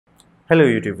Hello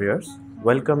YouTube viewers,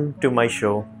 welcome to my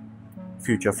show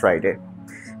Future Friday.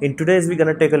 In today's we're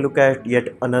gonna take a look at yet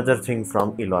another thing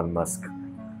from Elon Musk,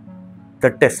 the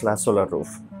Tesla solar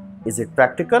roof. Is it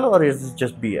practical or is it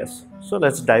just BS? So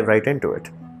let's dive right into it.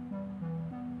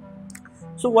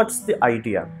 So what's the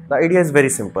idea? The idea is very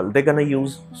simple. They're gonna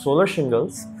use solar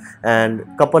shingles and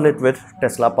couple it with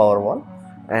Tesla Powerwall,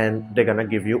 and they're gonna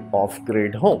give you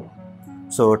off-grid home.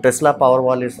 So Tesla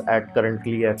Powerwall is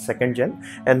currently at 2nd gen,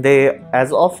 and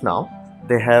as of now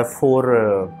they have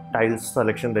 4 tiles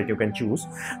selection that you can choose.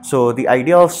 So the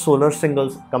idea of solar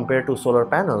shingles compared to solar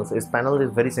panels is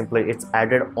very simple. It's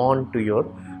added on to your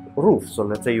roof. So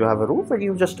let's say you have a roof and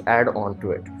you just add on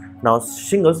to it. Now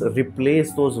shingles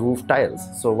replace those roof tiles.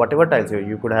 So whatever tiles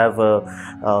you could have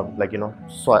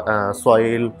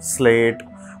soil, slate,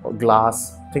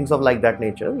 glass, things of like that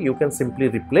nature, you can simply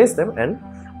replace them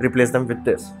with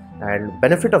this. And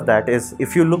benefit of that is,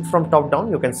 if you look from top down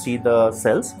you can see the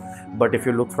cells, but if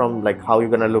you look from how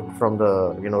you're gonna look from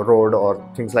the road or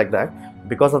things like that,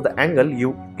 because of the angle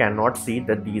you cannot see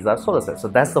that these are solar cells. So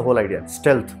that's the whole idea.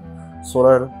 Stealth,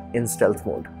 solar in stealth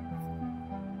mode.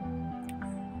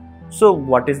 So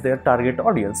what is their target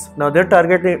audience? Now their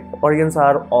target audience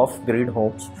are off-grid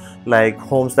homes, like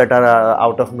homes that are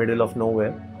out of middle of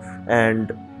nowhere,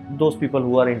 and those people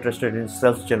who are interested in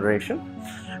self-generation.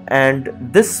 And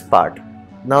this part,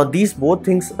 now these both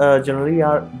things generally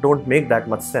don't make that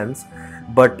much sense,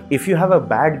 but if you have a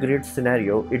bad grid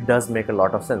scenario, it does make a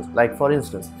lot of sense. Like for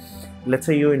instance, let's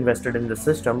say you invested in the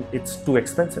system, it's too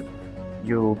expensive,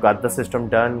 you got the system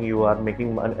done, you are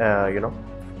making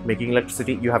making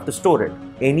electricity, you have to store it.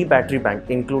 Any battery bank,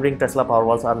 including Tesla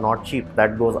Powerwalls, are not cheap.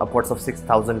 That goes upwards of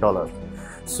 $6,000.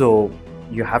 So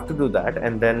you have to do that,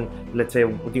 and then let's say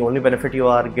the only benefit you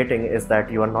are getting is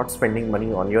that you are not spending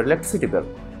money on your electricity bill.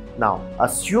 Now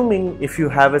assuming if you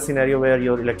have a scenario where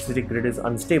your electricity grid is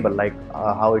unstable, like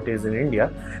how it is in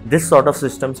India, this sort of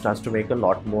system starts to make a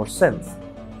lot more sense.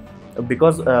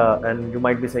 Because and you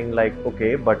might be saying like,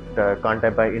 okay, but can't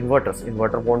I buy inverters?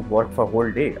 Inverter won't work for whole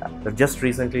day. Just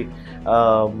recently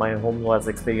my home was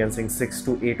experiencing 6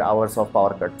 to 8 hours of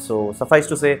power cut. So suffice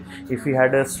to say, if we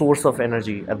had a source of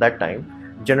energy at that time,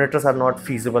 generators are not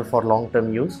feasible for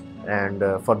long-term use, and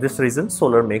for this reason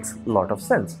solar makes a lot of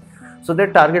sense. So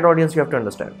their target audience, you have to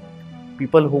understand,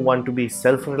 people who want to be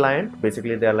self-reliant.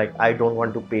 Basically they are like, I don't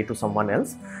want to pay to someone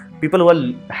else. People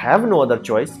who have no other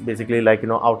choice, basically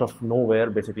out of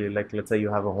nowhere, basically like let's say you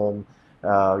have a home,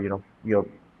 your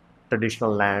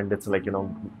traditional land, it's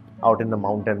out in the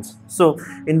mountains. So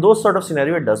in those sort of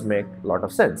scenario it does make a lot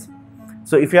of sense.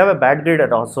 So if you have a bad grid,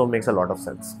 it also makes a lot of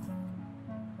sense.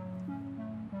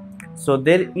 So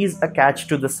there is a catch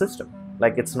to the system.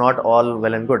 Like, it's not all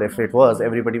well and good. If it was,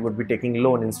 everybody would be taking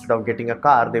loan instead of getting a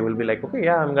car. They will be like, okay,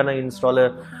 yeah, I'm gonna install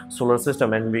a solar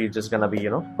system and we're just gonna be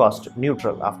cost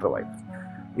neutral after a while.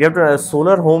 You have to, a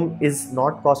solar home is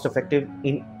not cost effective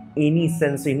in any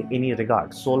sense, in any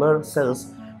regard. Solar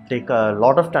cells take a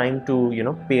lot of time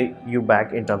to pay you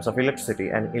back in terms of electricity,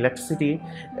 and electricity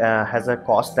has a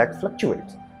cost that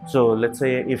fluctuates. So let's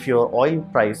say if your oil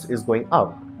price is going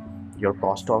up, your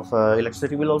cost of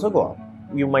electricity will also go up.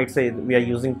 You might say we are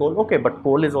using coal, okay, but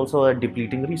coal is also a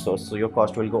depleting resource, so your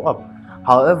cost will go up.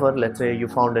 However, let's say you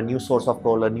found a new source of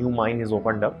coal, a new mine is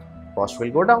opened up, cost will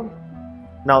go down.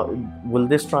 Now will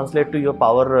this translate to your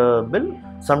power bill?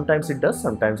 Sometimes it does,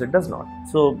 sometimes it does not.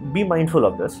 So be mindful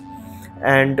of this,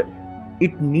 and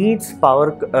it needs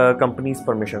power company's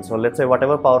permission. So let's say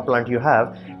whatever power plant you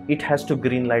have, it has to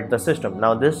green light the system.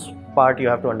 Now this part you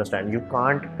have to understand, you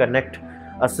can't connect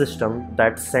a system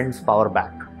that sends power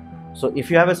back. So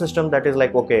if you have a system that is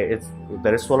like, okay,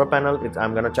 there is solar panel,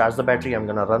 I'm gonna charge the battery, I'm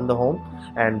gonna run the home,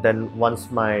 and then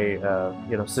once my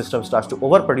system starts to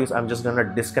overproduce, I'm just gonna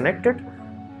disconnect it.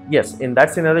 Yes, in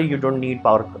that scenario you don't need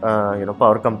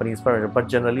power companies permission, but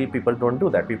generally people don't do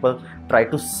that. People try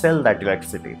to sell that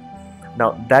electricity.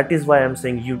 Now that is why I'm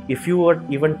saying, if you were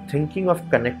even thinking of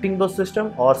connecting those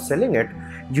systems or selling it,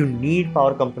 you need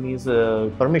power companies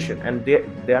permission, and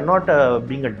they are not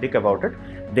being a dick about it.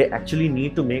 They actually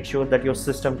need to make sure that your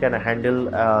system can handle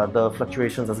the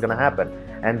fluctuations that's going to happen,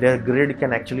 and their grid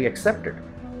can actually accept it.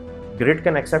 Grid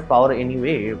can accept power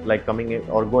anyway, like coming in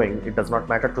or going, it does not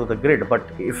matter to the grid. But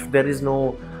if there is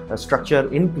no structure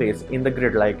in place in the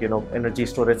grid, like energy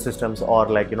storage systems or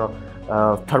like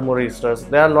thermoregisters,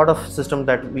 there are a lot of systems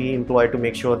that we employ to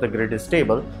make sure the grid is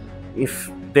stable.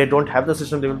 If they don't have the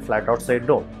system, they will flat out say,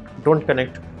 don't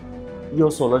connect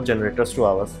your solar generators to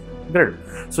ours. grid.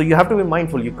 So you have to be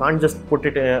mindful. You can't just put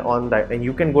it on that, and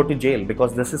you can go to jail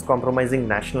because this is compromising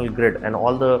national grid, and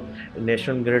all the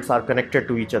national grids are connected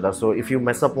to each other. So if you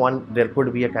mess up one, there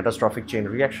could be a catastrophic chain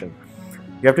reaction.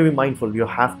 You have to be mindful. You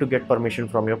have to get permission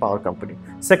from your power company.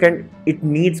 Second, it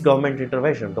needs government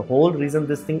intervention. The whole reason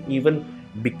this thing even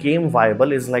became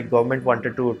viable is like government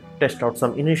wanted to test out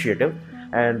some initiative,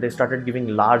 and they started giving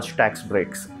large tax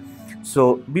breaks.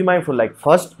 So be mindful, like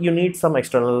first you need some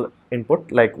external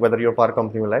input, like whether your power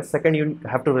company will lie. Second, you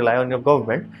have to rely on your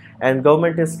government, and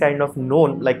government is kind of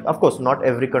known, like of course not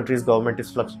every country's government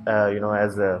is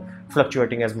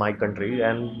fluctuating as my country,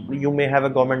 and you may have a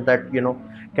government that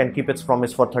can keep its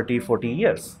promise for 30-40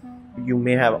 years. You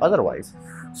may have otherwise.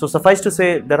 So suffice to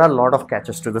say, there are a lot of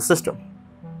catches to the system.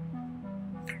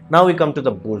 Now we come to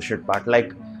the bullshit part.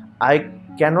 Like, I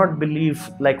cannot believe,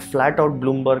 like, flat out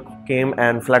Bloomberg came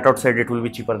and flat out said it will be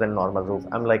cheaper than normal roof.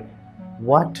 I'm like,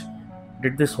 what?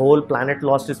 Did this whole planet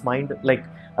lost its mind? Like,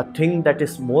 a thing that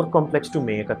is more complex to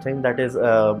make, a thing that is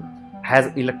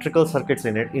has electrical circuits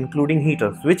in it, including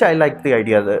heaters, which I like the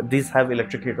idea that these have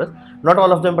electric heaters. Not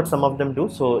all of them, but some of them do.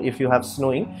 So if you have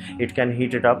snowing, it can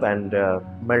heat it up and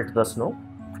melt the snow.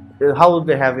 How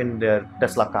they have in their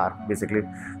Tesla car, basically.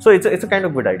 So it's a kind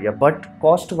of good idea, but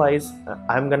cost wise,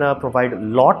 I'm gonna provide a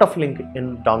lot of link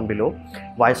in down below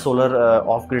why solar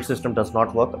off-grid system does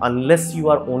not work unless you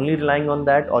are only relying on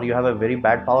that, or you have a very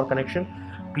bad power connection.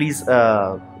 Please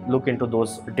look into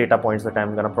those data points that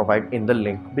I'm gonna provide in the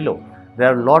link below. There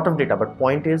are a lot of data, but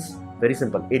point is very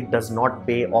simple. It does not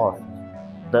pay off.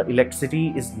 The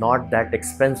electricity is not that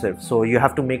expensive, so you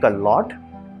have to make a lot,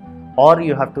 or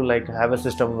you have to like have a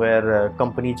system where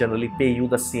company generally pay you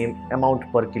the same amount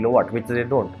per kilowatt, which they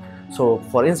don't. So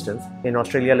for instance, in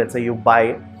Australia, let's say you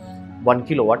buy 1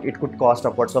 kilowatt, it could cost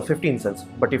upwards of 15 cents.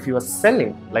 But if you are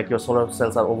selling, like your solar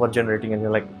cells are over generating and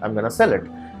you're like, I'm gonna sell it,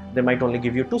 they might only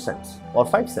give you 2 cents or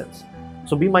 5 cents.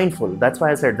 So be mindful. That's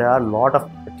why I said there are a lot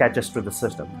of catches to the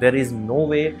system. There is no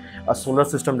way a solar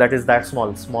system that is that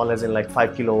small as in like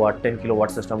 5 kilowatt, 10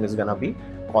 kilowatt system is gonna be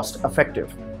cost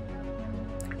effective.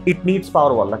 It needs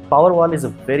Powerwall. Like, Powerwall is a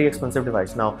very expensive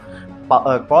device. Now,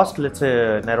 cost, let's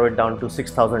say, narrow it down to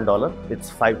 $6,000.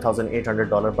 It's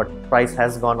 $5,800, but price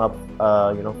has gone up,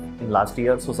 in last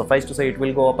year. So suffice to say, it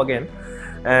will go up again.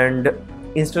 And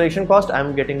installation cost,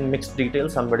 I'm getting mixed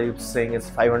details. Somebody is saying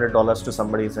it's $500 to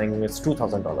somebody is saying it's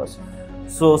 $2,000.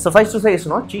 So suffice to say, it's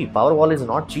not cheap. Powerwall is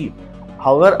not cheap.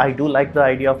 However, I do like the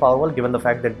idea of Powerwall, given the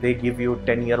fact that they give you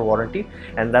 10-year warranty,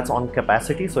 and that's on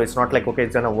capacity. So it's not like, okay,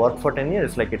 it's gonna work for 10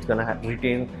 years. It's like it's gonna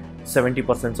retain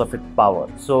 70% of its power.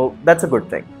 So that's a good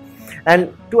thing.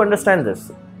 And to understand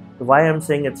this, why I'm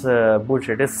saying it's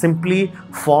bullshit is simply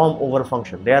form over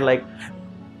function. They are like,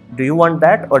 do you want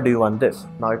that or do you want this?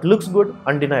 Now it looks good,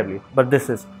 undeniably, but this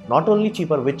is not only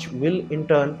cheaper, which will in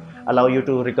turn allow you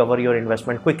to recover your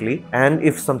investment quickly, and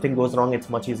if something goes wrong,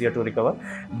 it's much easier to recover.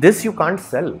 This you can't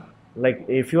sell. Like,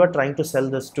 if you are trying to sell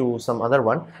this to some other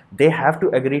one, they have to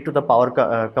agree to the power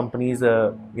company's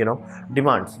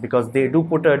demands, because they do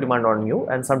put a demand on you,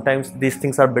 and sometimes these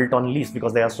things are built on lease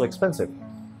because they are so expensive.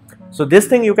 So this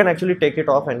thing you can actually take it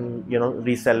off and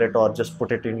resell it, or just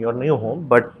put it in your new home,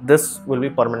 but this will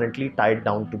be permanently tied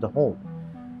down to the home.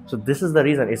 So this is the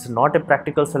reason it's not a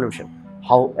practical solution.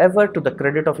 However, to the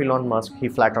credit of Elon Musk, he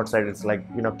flat out said it's like,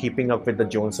 keeping up with the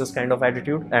Joneses kind of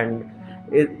attitude, and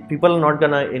people are not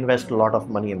gonna invest a lot of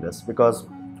money in this, because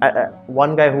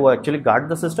one guy who actually got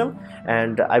the system,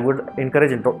 and I would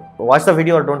encourage him to watch the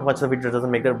video or don't watch the video, it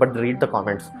doesn't make it, but read the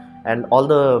comments and all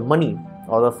the money,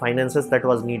 all the finances that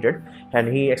was needed, and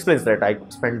he explains that I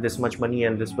spent this much money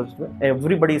and this was,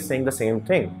 everybody is saying the same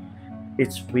thing.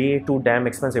 It's way too damn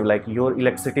expensive. Like, your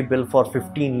electricity bill for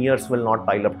 15 years will not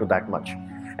pile up to that much.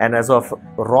 And as of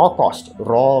raw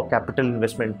capital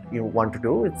investment you want to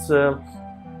do, it's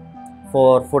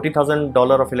for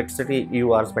 $40,000 of electricity,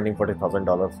 you are spending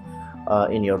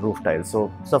 $40,000 in your roof tiles. So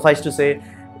suffice to say,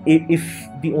 if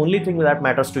the only thing that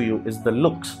matters to you is the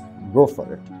looks, go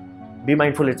for it. Be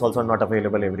mindful, it's also not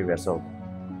available everywhere, so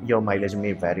your mileage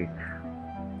may vary.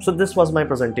 So this was my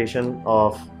presentation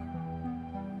of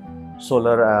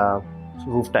solar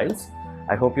roof tiles.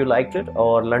 I hope you liked it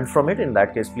or learned from it. In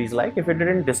that case, please like. If you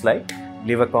didn't, dislike,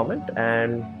 leave a comment,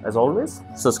 and as always,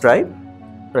 subscribe,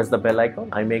 press the bell icon.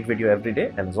 I make video every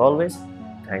day, and as always,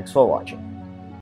 thanks for watching.